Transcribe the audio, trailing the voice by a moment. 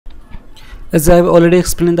As I have already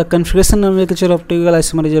explained, the configuration nomenclature of optical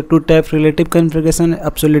isomer is a two-type: relative configuration and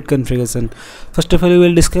absolute configuration. First of all, we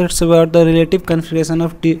will discuss about the relative configuration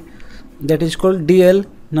of that is called DL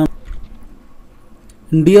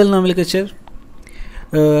nomenclature.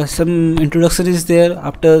 Some introduction is there.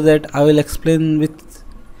 After that, I will explain with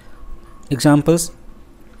examples.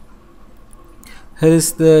 Here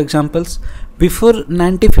is the examples. Before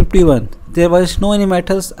 1951, there was no any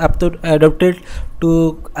methods adopted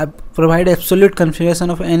to provide absolute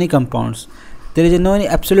configuration of any compounds. There is no any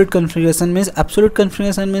absolute configuration. Means absolute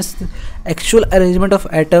configuration means actual arrangement of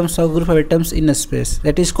atoms or group of atoms in a space.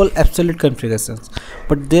 That is called absolute configurations.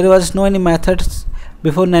 But there was no any methods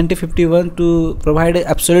before 1951 to provide a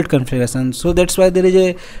absolute configuration. So that's why there is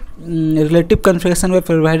a relative configuration were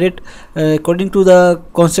provided according to the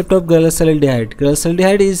concept of glyceraldehyde.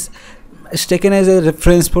 Glyceraldehyde is taken as a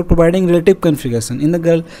reference for providing relative configuration. In the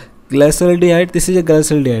glyceraldehyde, this is a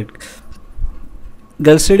glyceraldehyde.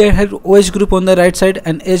 Glyceraldehyde has OH group on the right side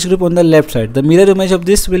and H group on the left side. The mirror image of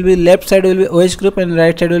this will be left side will be OH group and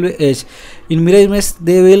right side will be H. In mirror image,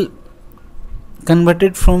 they will convert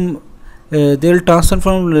it from they will transfer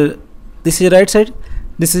from this is right side,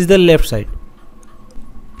 this is the left side.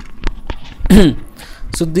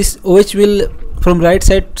 So this OH will from right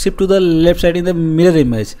side shift to the left side in the mirror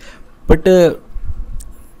image, but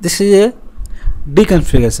this is a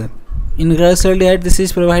deconfiguration. In glyceraldehyde, this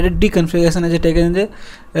is provided deconfiguration as a taken as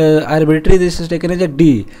a arbitrary. This is taken as a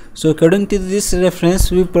D. So according to this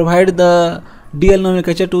reference, we provide the D L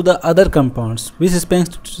nomenclature to the other compounds, which is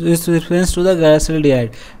reference to the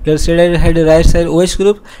glyceraldehyde. Glyceraldehyde had a right side OH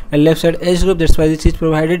group and left side H group. That's why this is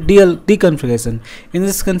provided D configuration. In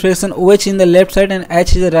this configuration, OH in the left side and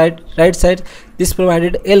H is the right side. This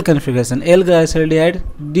provided L configuration. L glyceraldehyde,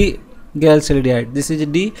 D glyceraldehyde. This is a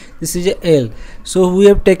D. This is a L. So we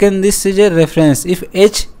have taken this as a reference. If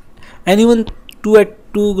H, anyone two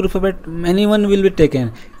group of anyone will be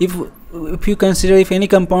taken. If you consider if any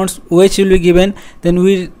compounds OH will be given, then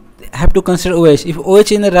we have to consider OH. If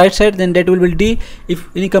OH in the right side, then that will be D. If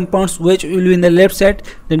any compounds OH will be in the left side,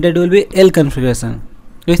 then that will be L configuration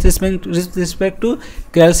with respect to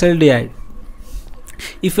glyceraldehyde.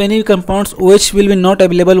 If any compounds OH will be not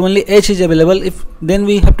available, only H is available, then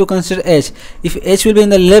we have to consider H. If H will be in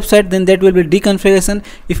the left side, then that will be D configuration.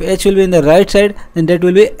 If H will be in the right side, then that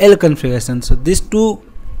will be L configuration. So these two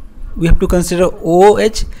we have to consider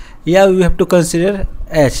OH. Yeah, we have to consider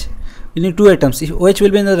H. You need two atoms. If OH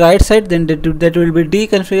will be in the right side, then that will be D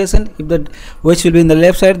configuration. If the OH will be in the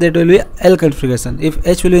left side, that will be L configuration. If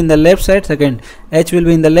H will be in the left side, second H will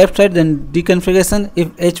be in the left side, then D configuration. If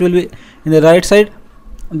H will be in the right side,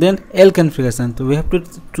 then L configuration. So we have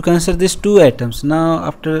to consider these two atoms. Now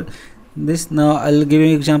after this, now I'll give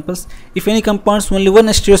you examples. If any compounds only one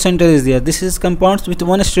stereocenter is there, this is compounds with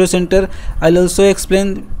one stereocenter. I'll also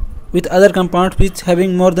explain with other compounds which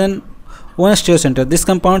having more than one stereocenter. This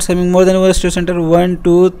compounds having more than one stereocenter, 1,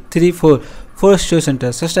 2, 3, 4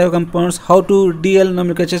 stereocenters. Such type of compounds, how to DL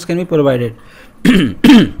nomenclatures can be provided.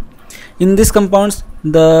 In these compounds,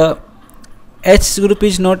 the H group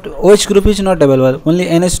is not, OH group is not available, only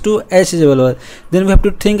NH2 H is available. Then we have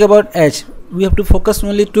to think about H. We have to focus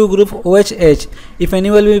only two group OH H. If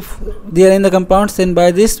any will be there in the compounds, then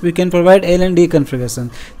by this we can provide L and D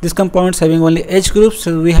configuration. These compounds having only H groups,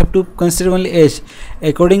 so we have to consider only H.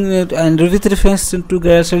 According and with reference to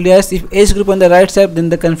glyceraldehyde, if H group on the right side, then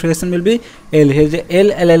the configuration will be L. Here is the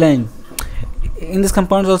L line. In this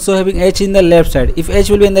compounds also having H in the left side. If H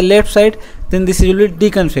will be in the left side, then this will be D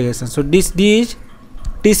configuration. So this D is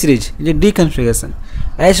T series, is a D configuration.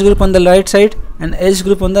 H group on the right side and H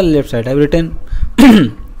group on the left side. I have written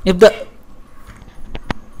if the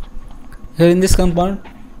here in this compound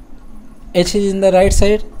H is in the right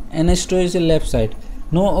side and NH2 is the left side.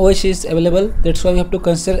 No OH is available. That's why we have to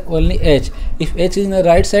consider only H. If H is in the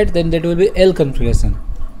right side, then that will be L configuration.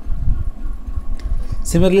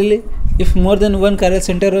 Similarly, if more than one chiral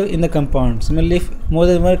center in the compound, if more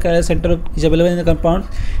than one chiral center is available in the compound,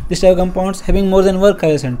 this type of compounds having more than one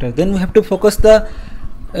chiral center, then we have to focus the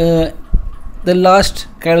last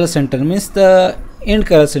chiral center, means the end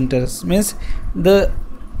chiral centers, means the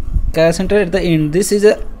chiral center at the end. This is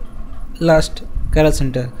a last chiral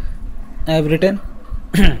center. I have written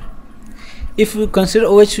if we consider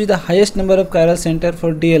OH with the highest number of chiral center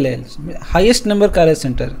for DLL, highest number chiral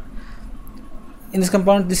center. In this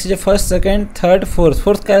compound, this is a first, second, third, fourth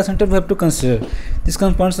chiral center we have to consider. These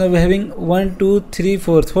compounds are having 1, 2, 3,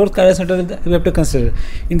 4. Fourth chiral center we have to consider.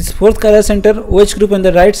 In this fourth chiral center, OH group on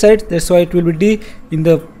the right side, that's why it will be D. In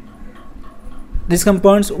the this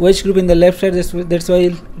compounds, OH group in the left side, that's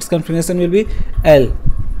why its configuration will be L.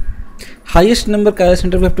 highest number chiral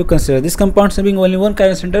center we have to consider. This compounds having only one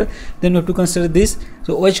chiral center, then we have to consider this.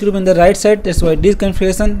 So OH group in the right side, that's why this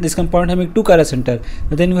configuration. This compound having two chiral center,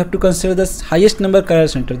 but then we have to consider the highest number chiral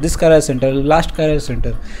center, this chiral center, last chiral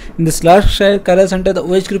center. In this last chiral center, the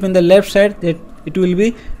OH group in the left side, that it will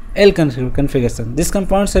be L configuration. This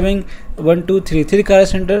compounds having 1, 2, 3 chiral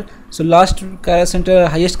center. So last chiral center,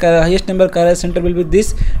 highest number chiral center will be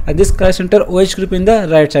this, and this chiral center OH group in the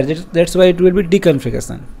right side. That's why it will be D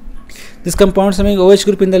configuration. This compounds having OH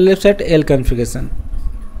group in the left side, L configuration.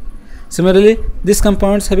 Similarly, this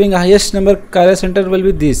compounds having highest number chiral center will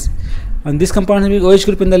be this, and this compound having OH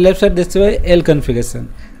group in the left side, that's why L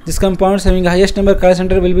configuration. This compounds having highest number chiral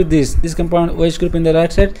center will be this. This compound OH group in the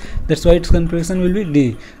right side, that's why its configuration will be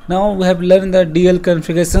D. Now we have learned the DL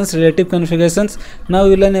configurations, relative configurations. Now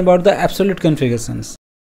we learn about the absolute configurations.